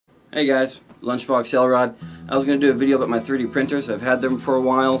Hey guys, Lunchbox Elrod. I was going to do a video about my 3D printers. I've had them for a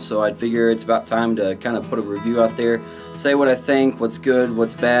while, so I'd figure it's about time to kind of put a review out there, say what I think, what's good,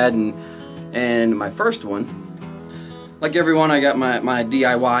 what's bad, and my first one, like everyone, I got my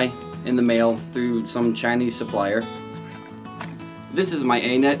DIY in the mail through some Chinese supplier. This is my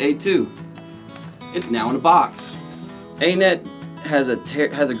ANET A2. It's now in a box. ANET has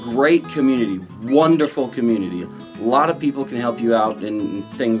a great community, wonderful community. A lot of people can help you out and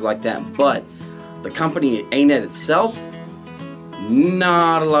things like that, but the company ANET itself,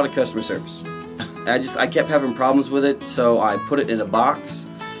 not a lot of customer service. I kept having problems with it, so I put it in a box.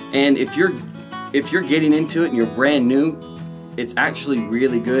 And if you're getting into it and you're brand new, it's actually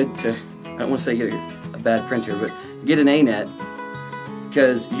really good to, I don't want to say get a bad printer, but get an ANET,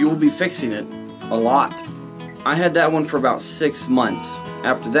 because you will be fixing it a lot. I had that one for about 6 months.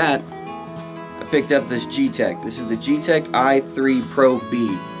 After that, I picked up this G-Tech. This is the G-Tech i3 Pro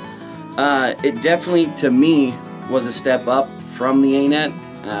B. It definitely, to me, was a step up from the ANET.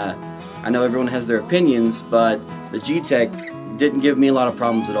 I know everyone has their opinions, but the G-Tech didn't give me a lot of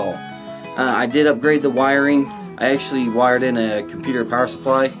problems at all. I did upgrade the wiring. I actually wired in a computer power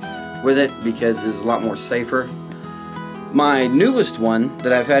supply with it because it's a lot more safer. My newest one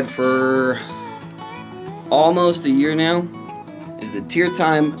that I've had for almost a year now is the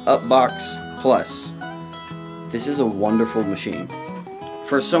TeirTime Upbox Plus. This is a wonderful machine.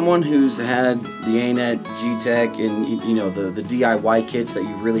 For someone who's had the ANET, G-Tech, and you know the DIY kits that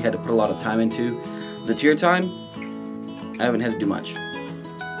you've really had to put a lot of time into, the TeirTime, I haven't had to do much.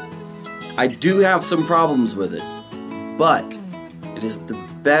 I do have some problems with it, but it is the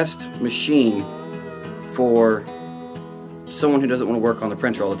best machine for someone who doesn't want to work on the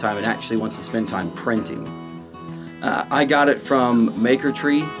printer all the time and actually wants to spend time printing. I got it from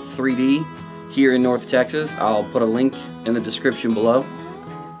MakerTree 3D here in North Texas. I'll put a link in the description below.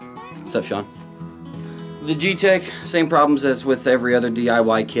 What's up, Sean? The G-Tech, same problems as with every other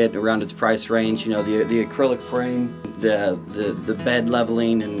DIY kit around its price range. You know, the acrylic frame, the bed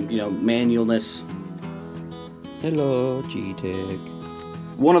leveling, and you know, manualness. Hello, G-Tech.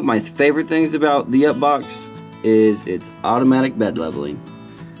 One of my favorite things about the Upbox is its automatic bed leveling.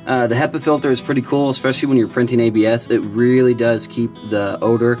 The HEPA filter is pretty cool, especially when you're printing ABS. It really does keep the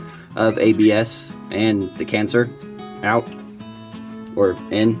odor of ABS and the cancer out or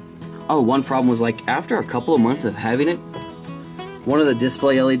in. Oh, one problem was, like, after a couple of months of having it, one of the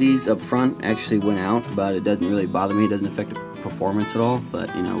display LEDs up front actually went out, but it doesn't really bother me. It doesn't affect the performance at all,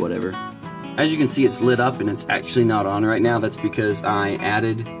 but you know, whatever. As you can see, it's lit up and it's actually not on right now. That's because I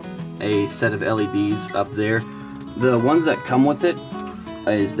added a set of LEDs up there. The ones that come with it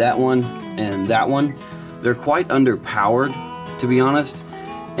is that one and that one. They're quite underpowered, to be honest,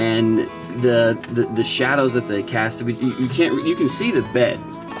 and the shadows that they cast, you can see the bed.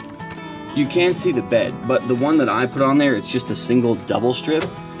 You can see the bed, but the one that I put on there, it's just a single double strip,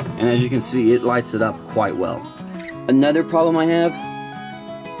 and as you can see, it lights it up quite well. Another problem I have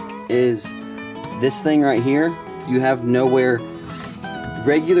is this thing right here. You have nowhere.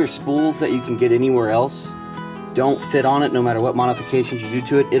 Regular spools that you can get anywhere else don't fit on it, no matter what modifications you do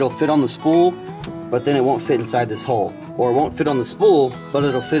to it. It'll fit on the spool, but then it won't fit inside this hole. Or it won't fit on the spool, but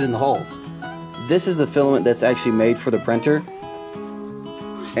it'll fit in the hole. This is the filament that's actually made for the printer,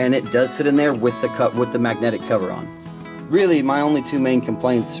 and it does fit in there with the magnetic cover on. Really, my only two main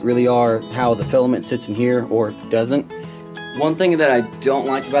complaints really are how the filament sits in here or doesn't. One thing that I don't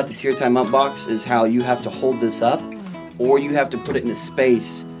like about the TeirTime Upbox is how you have to hold this up, or you have to put it in a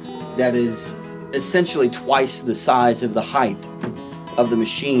space that is essentially twice the size of the height of the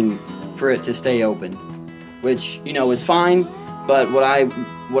machine for it to stay open, which, you know, is fine, but what I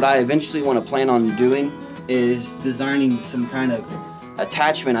eventually want to plan on doing is designing some kind of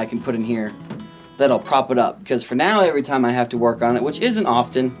attachment I can put in here that'll prop it up, because for now, every time I have to work on it, which isn't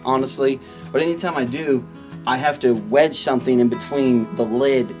often, honestly, but anytime I do, I have to wedge something in between the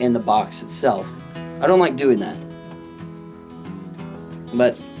lid and the box itself. I don't like doing that.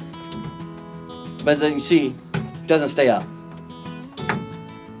 But as you see, it doesn't stay up.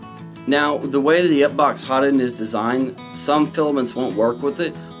 Now, the way the Upbox hot end is designed, some filaments won't work with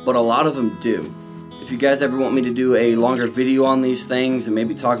it, but a lot of them do. If you guys ever want me to do a longer video on these things and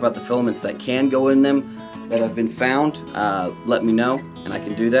maybe talk about the filaments that can go in them that have been found, let me know and I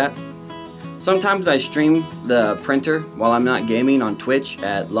can do that. Sometimes I stream the printer while I'm not gaming on Twitch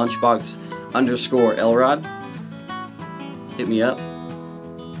at lunchbox_Elrod. Hit me up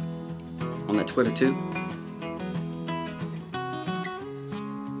on that Twitter too.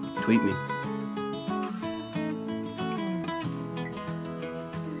 Tweet me.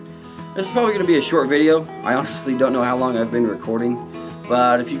 This is probably going to be a short video. I honestly don't know how long I've been recording,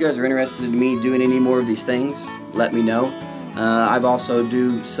 But if you guys are interested in me doing any more of these things, let me know. I've also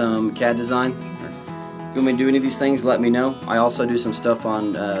do some CAD design. If you want me to do any of these things, let me know. I also do some stuff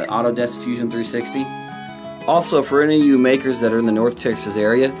on Autodesk Fusion 360. Also, for any of you makers that are in the North Texas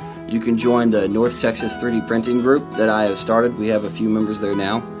area, you can join the North Texas 3D printing group that I have started. We have a few members there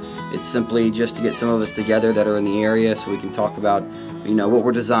now. It's simply just to get some of us together that are in the area so we can talk about, you know, what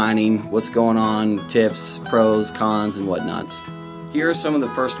we're designing, what's going on, tips, pros, cons, and whatnots. Here are some of the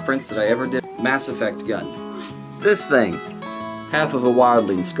first prints that I ever did. Mass Effect gun. This thing, half of a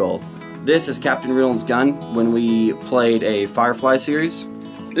wildling skull. This is Captain Reynolds' gun when we played a Firefly series.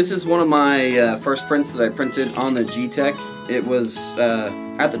 This is one of my first prints that I printed on the G-Tech. It was,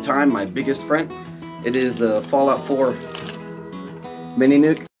 at the time, my biggest print. It is the Fallout 4 mini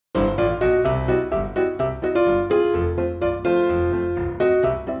nuke.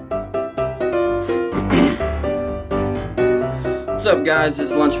 What's up, guys?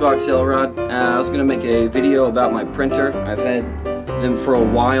 This is Lunchbox Elrod. I was going to make a video about my printer. I've had them for a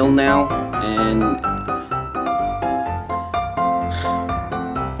while now, and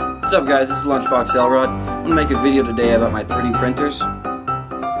what's up, guys? This is Lunchbox Elrod. I'm going to make a video today about my 3D printers.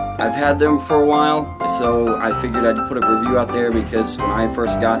 I've had them for a while, so I figured I'd put a review out there because when I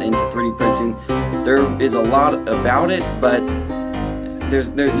first got into 3D printing, there is a lot about it, but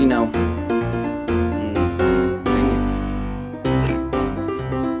you know.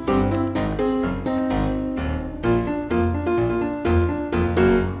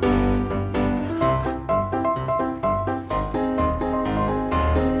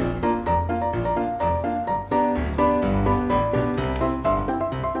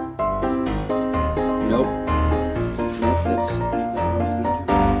 Nope, that's not what I was gonna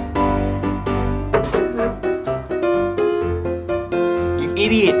do. You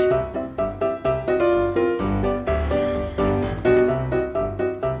idiot!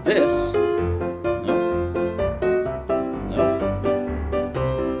 This? Nope. Nope.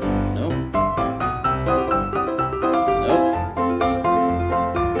 Nope. Nope.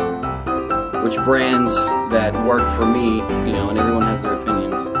 Which brands that work for me, you know, and everyone has their opinions.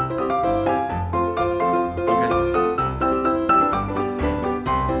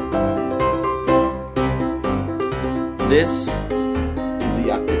 This is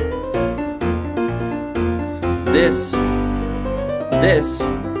the This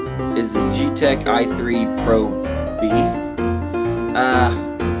is the G-Tech i3 Pro B.